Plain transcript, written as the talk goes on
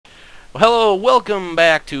Well, hello, welcome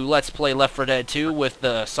back to Let's Play Left 4 Dead 2 with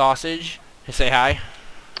the Sausage. Say hi.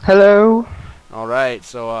 Hello. Alright,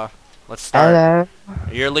 so, let's start. Hello.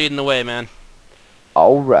 You're leading the way, man.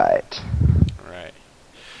 Alright. Alright.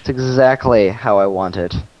 It's exactly how I want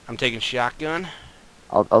it. I'm taking shotgun.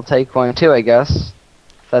 I'll take one too, I guess.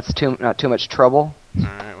 If that's not too much trouble.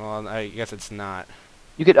 Alright, well, I guess it's not.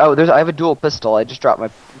 You could I have a dual pistol. I just dropped my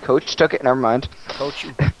coach took it, never mind. Coach,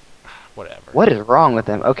 you... Whatever. What is wrong with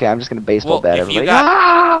him? Okay, I'm just gonna baseball bat if everybody.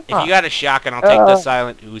 if you got a shotgun, I'll take the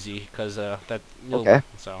silent Uzi, because, that... Okay.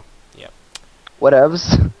 So, yep.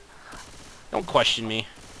 Whatevs. Don't question me.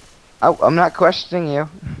 I'm not questioning you.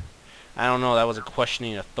 I don't know, that was a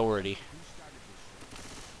questioning authority.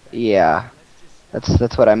 Yeah.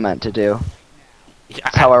 That's what I meant to do.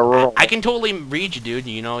 That's how I roll. I can totally read you, dude.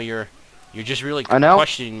 You know, you're just really I know.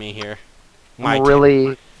 questioning me here. I'm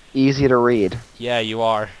really easy to read. Yeah, you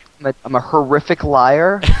are. I'm a horrific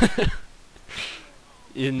liar.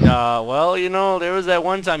 Well, you know, there was that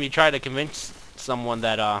one time you tried to convince someone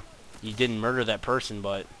that you didn't murder that person,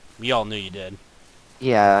 but we all knew you did.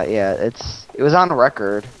 Yeah, it was on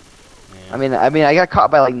record. Yeah. I mean, I got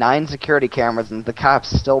caught by like 9 security cameras, and the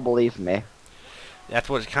cops still believe me. That's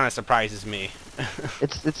what kind of surprises me.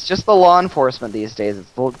 It's just the law enforcement these days.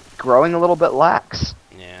 It's growing a little bit lax.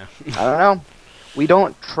 Yeah. I don't know. We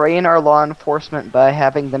don't train our law enforcement by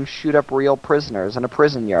having them shoot up real prisoners in a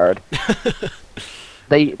prison yard.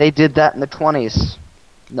 They did that in the 20s.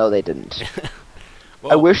 No, they didn't.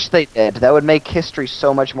 Well, I wish they did. That would make history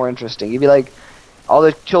so much more interesting. You'd be like, all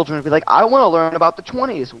the children would be like, I want to learn about the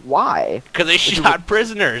 20s. Why? because they shot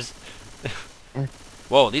prisoners.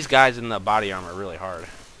 Whoa, these guys in the body armor are really hard.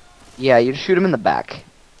 Yeah, you shoot them in the back.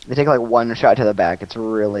 They take like one shot to the back. It's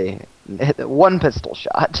really one pistol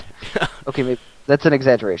shot. Okay, maybe that's an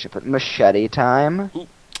exaggeration, but machete time. Ooh.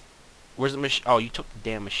 Where's the machete? Oh, you took the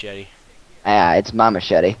damn machete. Ah, it's my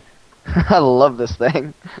machete. I love this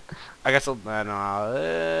thing. I guess I'll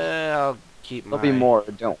keep my... There'll be more,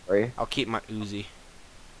 don't worry. I'll keep my Uzi.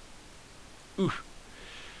 Ooh.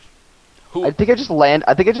 I think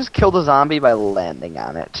I just killed a zombie by landing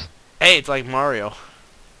on it. Hey, it's like Mario.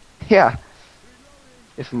 Yeah.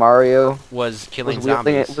 If Mario was killing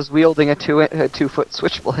zombies. was wielding a 2-foot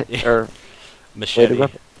switchblade. Yeah. Or machete.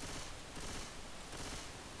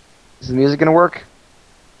 Is the music gonna work?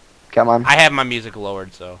 Come on. I have my music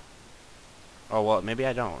lowered, so. Oh, well, maybe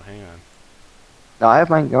I don't. Hang on. No, I have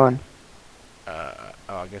mine going. Oh,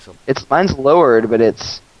 I guess I'll... Mine's lowered, but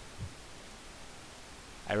it's...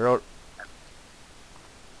 I wrote...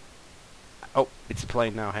 Oh, it's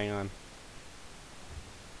playing now. Hang on.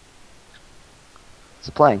 It's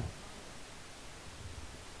playing.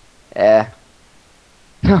 Eh.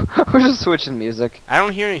 We're just switching music. I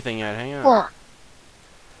don't hear anything yet. Hang on.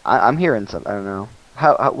 I'm hearing some. I don't know.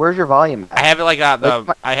 Where's your volume at? I have it like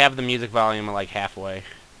I have the music volume like halfway.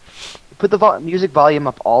 Put the music volume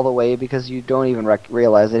up all the way because you don't even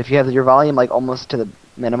realize it. If you have your volume like almost to the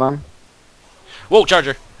minimum. Whoa,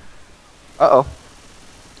 charger. Uh-oh.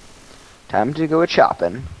 Time to go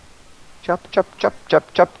chopping. Chop, chop, chop,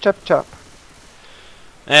 chop, chop, chop, chop.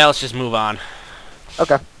 Yeah, let's just move on.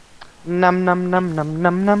 Okay. Num num num num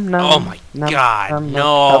num num num. Oh my god, num,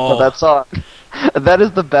 no. That song. That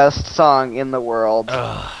is the best song in the world.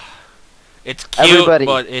 Ugh. It's cute, but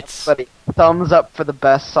it's... Everybody, thumbs up for the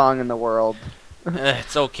best song in the world.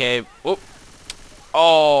 It's okay. Whoop.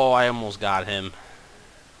 Oh, I almost got him.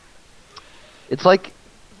 It's like...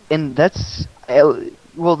 And that's...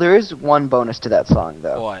 Well, there is one bonus to that song,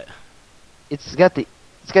 though. What?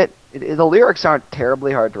 The lyrics aren't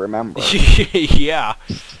terribly hard to remember. Yeah.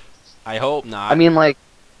 I hope not. I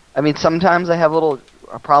mean, sometimes I have a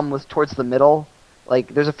problem with towards the middle. Like,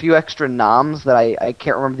 there's a few extra noms that I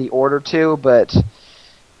can't remember the order to, but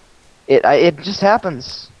it just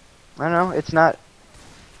happens. I don't know. It's not.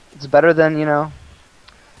 It's better than, you know.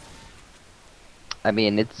 I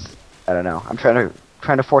mean, I don't know. I'm trying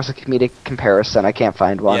to force a comedic comparison. I can't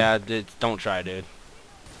find one. Yeah, don't try, dude.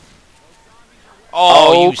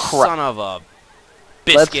 Oh, you crap. son of a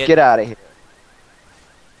biscuit. Let's get out of here.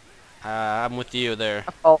 I'm with you there.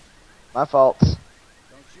 My fault.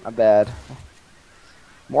 My bad.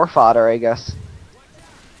 More fodder, I guess.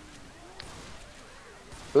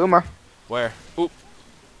 Boomer. Where? Oop.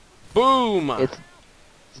 Boom! It's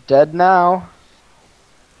dead now.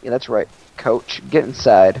 Yeah, that's right. Coach, get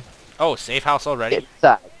inside. Oh, safe house already? Get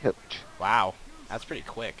inside, Coach. Wow. That's pretty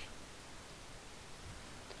quick.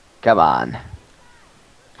 Come on.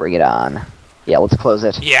 Bring it on. Yeah, let's close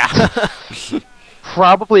it. Yeah.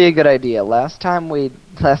 Probably a good idea. Last time we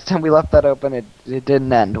left that open, it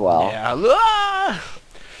didn't end well. Yeah.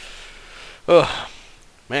 Ugh.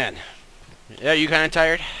 Man, Yeah, you kind of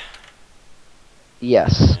tired?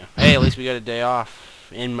 Yes. Yeah. Hey, at least we got a day off.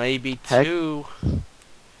 And maybe Heck. 2.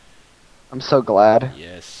 I'm so glad.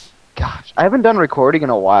 Yes. Gosh, I haven't done recording in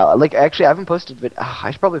a while. Like, actually, I haven't posted. I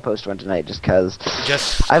should probably post one tonight, just cause.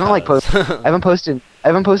 Just I haven't like 'cause. I haven't posted. I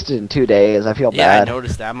haven't posted in 2 days. I feel Yeah, I bad.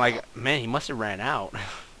 noticed that. I'm like, man, he must have ran out.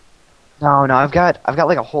 No, I've got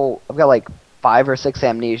like I've got like 5 or 6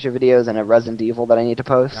 Amnesia videos and a Resident Evil that I need to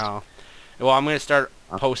post. No. Well, I'm gonna start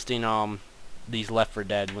Oh. posting these Left 4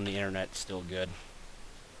 Dead when the internet's still good.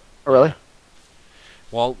 Oh, really?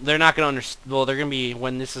 Well, they're not gonna well, they're gonna be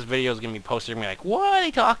when video is gonna be posted. They're gonna be like, "What are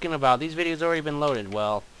they talking about? These videos already been loaded."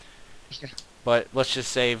 Well, but let's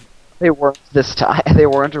just save. They weren't this time. They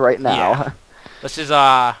weren't right now. Yeah. Let's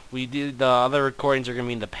just we did the other recordings are gonna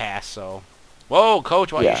be in the past. So, whoa,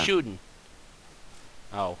 Coach, why are you shooting?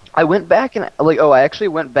 Oh. I went back and I actually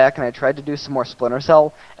went back and I tried to do some more Splinter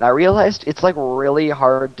Cell, and I realized it's like really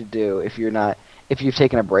hard to do if you've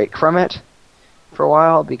taken a break from it for a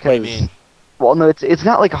while, because. What do you mean? Well, no, it's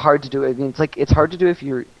not like hard to do. I mean, it's hard to do if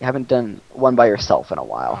you haven't done one by yourself in a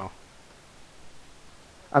while. Oh.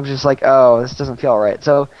 I'm just like, oh, this doesn't feel right.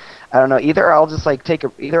 So, I don't know. Either I'll just like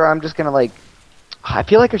either I'm just gonna like, I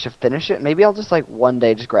feel like I should finish it. Maybe I'll just like one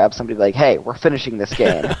day just grab somebody and be like, hey, we're finishing this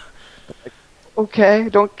game. Like, okay,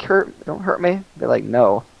 don't hurt me. Be like,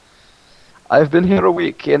 no, I've been here a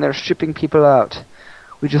week and they're shipping people out.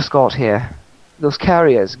 We just got here. Those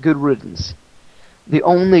carriers, good riddance. The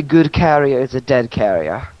only good carrier is a dead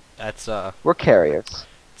carrier. That's We're carriers.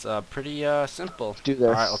 it's pretty simple. Let's do this.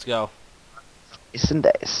 All right, let's go. Slice and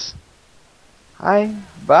dice. Hi,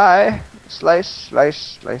 bye. Slice, slice,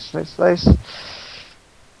 slice, slice, slice.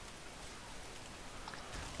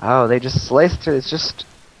 Oh, they just slice through. It's just.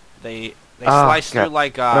 They slice God. through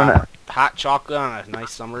like I don't know. hot chocolate on a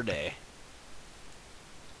nice summer day.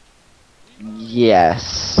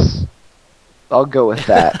 Yes. I'll go with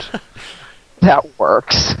that. That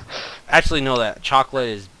works. Actually, no, that chocolate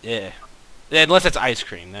is unless it's ice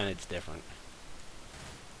cream, then it's different.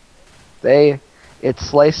 It's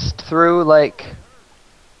sliced through like,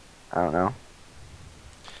 I don't know.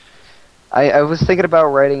 I was thinking about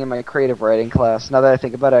writing in my creative writing class. Now that I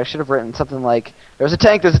think about it, I should have written something like, there's a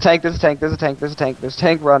tank, there's a tank, there's a tank, there's a tank, there's a tank, there's a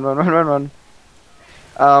tank, run, run, run, run,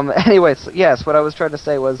 run. Anyways, yes, what I was trying to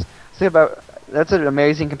say was, think about, that's an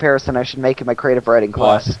amazing comparison I should make in my creative writing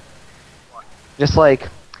class. What? Just like,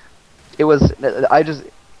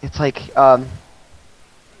 it's like,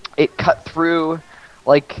 it cut through,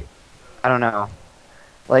 like, I don't know,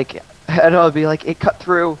 like, I don't know, it'd be like, it cut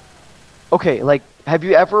through, okay, like, have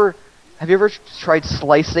you ever tried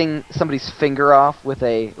slicing somebody's finger off with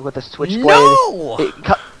a switchblade? No!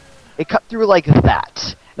 It cut through like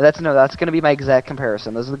that. That's gonna be my exact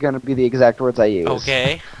comparison. Those are gonna be the exact words I use.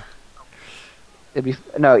 Okay.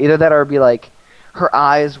 Either that or it'd be like, her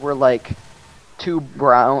eyes were like two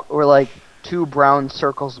brown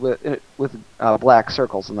circles with black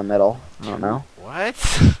circles in the middle. I don't know.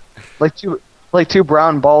 What? like two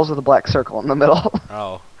brown balls with a black circle in the middle.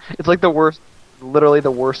 Oh. It's like the worst, literally the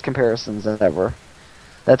worst comparisons ever.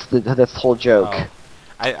 That's the whole joke. Oh.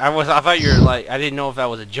 I thought you were like, I didn't know if that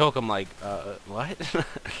was a joke. I'm like, what?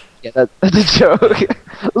 Yeah, that's a joke.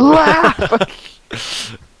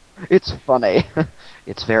 Laugh. It's funny.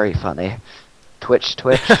 It's very funny. Twitch.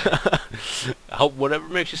 I hope whatever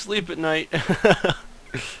makes you sleep at night.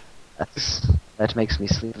 That makes me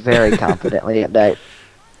sleep very confidently at night.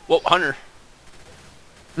 Whoa, Hunter.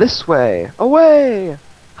 This way. Away.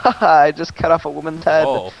 Haha, I just cut off a woman's head.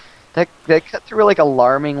 Oh. That cut through like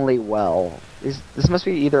alarmingly well. This must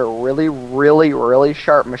be either a really, really, really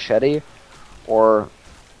sharp machete, or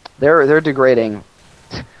they're degrading.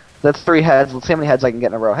 That's 3 heads. Let's see how many heads I can get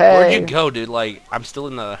in a row. Hey. Where'd you go, dude? Like, I'm still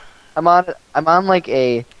in the. I'm on like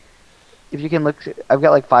a. If you can look, I've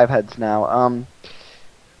got like 5 heads now.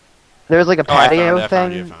 There's like a patio thing. I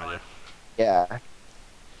found you. Yeah.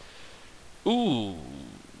 Ooh,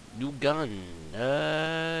 new gun.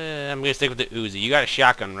 I'm gonna stick with the Uzi. You got a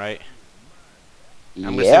shotgun, right?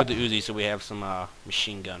 I'm gonna stick with the Uzi so we have some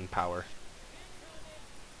machine gun power.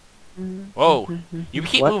 Whoa, you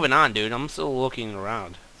keep moving on, dude. I'm still looking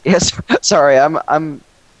around. Yes, sorry. I'll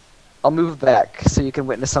move back so you can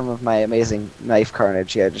witness some of my amazing knife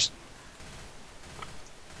carnage. Yeah, just.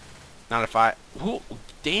 Not if I. Ooh,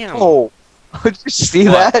 damn. Oh, did you see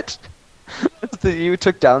that? You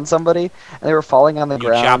took down somebody and they were falling on the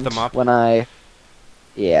ground. You chopped them up. When I.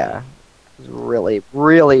 Yeah, it was really,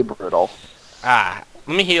 really brutal. Ah,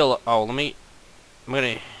 let me heal. Oh, let me. I'm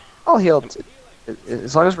gonna. I'll heal.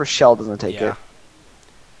 As long as Rochelle doesn't take it.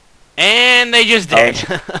 And they just did.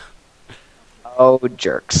 Oh,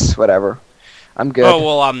 jerks. Whatever. I'm good. Oh,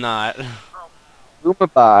 well, I'm not.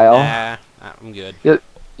 Boomabile. Nah, I'm good. You'll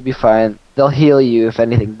be fine. They'll heal you if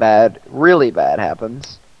anything bad, really bad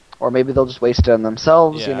happens. Or maybe they'll just waste it on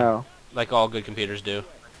themselves, you Yeah, know. like all good computers do.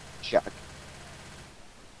 Check.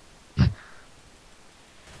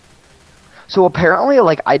 So apparently,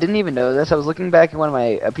 like, I didn't even know this. I was looking back at one of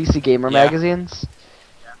my PC Gamer Yeah. magazines.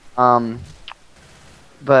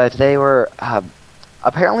 But they were,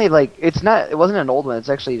 apparently, like, it wasn't an old one. It's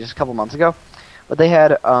actually just a couple months ago. But they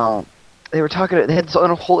had, they had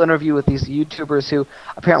a whole interview with these YouTubers who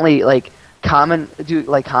apparently, like, do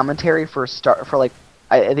commentary for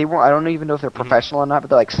I don't even know if they're professional or not, but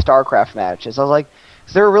they're like StarCraft matches. I was like,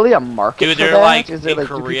 is there really a market Dude, for they're that? like Is there, in like,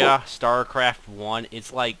 Korea, StarCraft 1.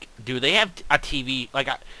 It's like, dude, they have a TV. Like,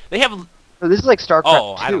 they have. No, this is like StarCraft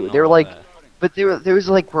Oh, 2. I don't know They were about like, that. but there was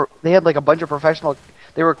like they had like a bunch of professional.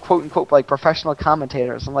 They were quote unquote like professional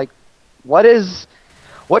commentators. I'm like, what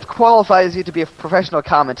qualifies you to be a professional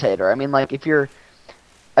commentator? I mean, like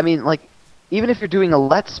like even if you're doing a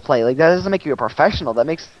Let's Play, like that doesn't make you a professional. That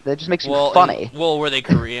just makes you funny. Were they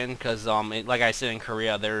Korean? Because like I said, in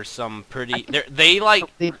Korea, there's some pretty. They like.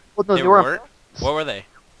 Well, no, They they were. weren't. What were they?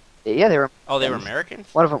 Yeah, they were. Oh, they were Americans.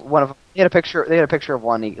 One of them. They had a picture of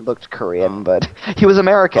one. He looked Korean, but he was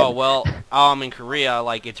American. Oh well, in Korea,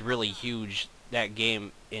 like it's really huge. That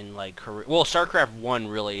game in like Korea. Well, StarCraft 1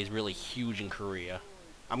 really is really huge in Korea.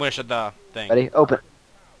 I'm gonna shut the thing. Ready? Open.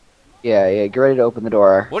 Yeah. Get ready to open the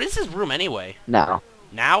door. What is this room anyway? Now.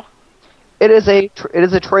 Now? It is a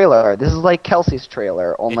trailer. This is like Kelsey's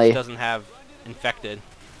trailer, only It doesn't have infected.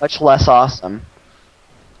 much less awesome.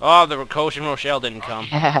 Oh, the Coach and Rochelle didn't come.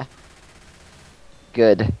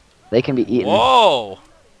 Good. They can be eaten. Whoa!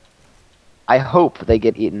 I hope they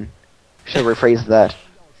get eaten. Should rephrase that.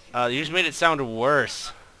 You just made it sound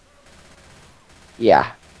worse.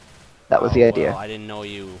 Yeah. That was the idea. Well, I didn't know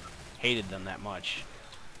you hated them that much.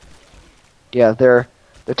 Yeah, they're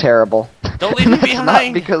terrible. Don't leave me It's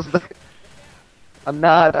behind!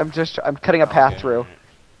 not because I'm cutting a path through.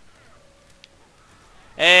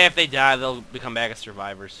 Hey, if they die, they'll become back as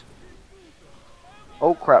survivors.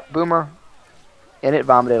 Oh crap, Boomer. And it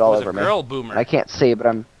vomited all over me. Girl, Boomer. I can't see,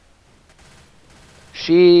 but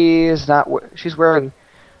she's wearing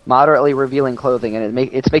moderately revealing clothing, and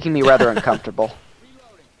it's making me rather uncomfortable.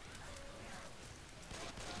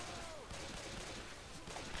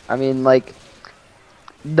 I mean, like,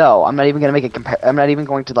 no, I'm not even gonna make I'm not even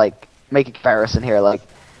going to like make a comparison here. Like,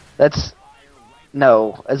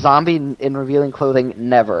 no, a zombie in revealing clothing,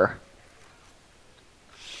 never.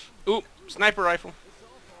 Ooh, sniper rifle.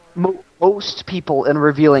 Most people in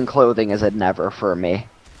revealing clothing is a never for me.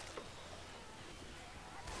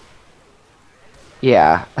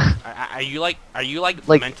 Yeah. Are you like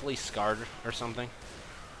mentally scarred or something?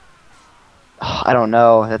 I don't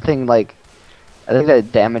know. That thing, like, I think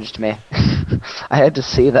that damaged me. I had to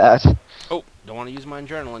see that. Oh, don't want to use my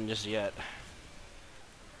adrenaline just yet.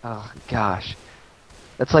 Oh gosh,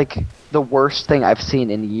 that's like the worst thing I've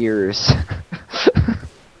seen in years.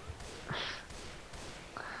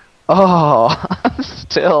 Oh,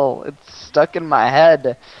 it's stuck in my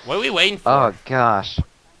head. What are we waiting for? Oh gosh,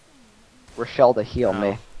 Rochelle to heal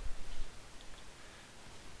me.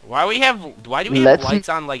 Why do we have lights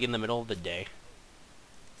on like in the middle of the day?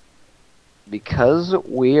 Because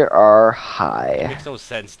we are high. It makes no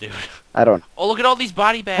sense, dude. I don't. Oh, look at all these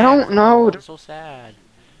body bags. I don't know. Oh, so sad.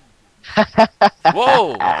 Whoa!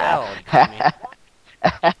 What the hell?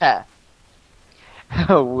 You got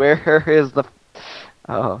me. Where is the?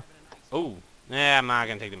 Oh. Oh. Nah, I'm not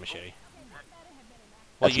gonna take the machete.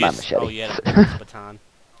 Well, That's my machete. Oh, yeah, the baton.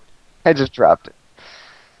 I just dropped it.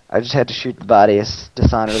 I just had to shoot the bodies,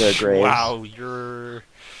 dishonor their graves. Wow, you're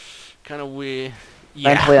kind of weird.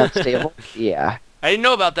 Yeah. Mentally unstable? Yeah. I didn't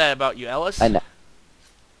know about that about you, Ellis. I know.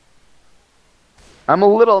 I'm a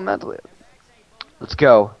little mentally. Let's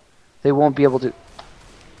go. They won't be able to.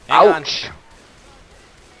 Hang Ouch!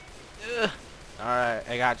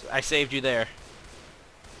 Alright, I saved you there.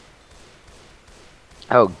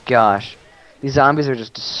 Oh gosh. These zombies are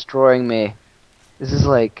just destroying me. This is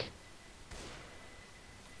like...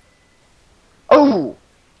 Oh!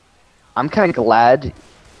 I'm kind of glad.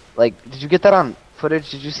 Like, did you get that on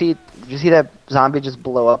footage? Did you see that zombie just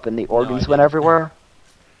blow up and the organs went everywhere?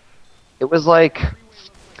 It was like...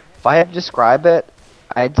 If I had to describe it,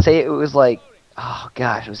 I'd say it was like... Oh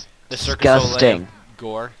gosh, it was disgusting.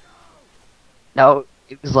 Gore. No,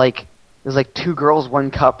 it was like 2 girls,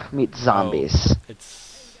 1 cup meets zombies. Oh,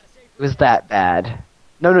 It was that bad.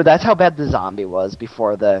 No, that's how bad the zombie was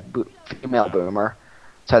before the female boomer.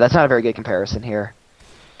 Sorry, that's not a very good comparison here.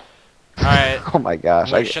 Alright. Oh my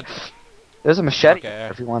gosh. Wait, There's a machete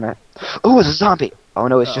if you want it. Oh, it's a zombie. Oh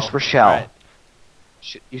no, it's just Rochelle. Right.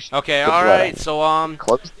 You should Okay, go alright, so,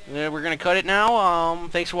 close. yeah, we're gonna cut it now.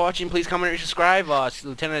 Thanks for watching. Please comment and subscribe.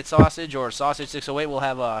 Lieutenant Sausage or Sausage608 will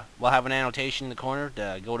have an annotation in the corner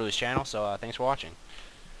to go to his channel. So thanks for watching.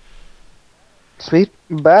 Sweet.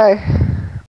 Bye.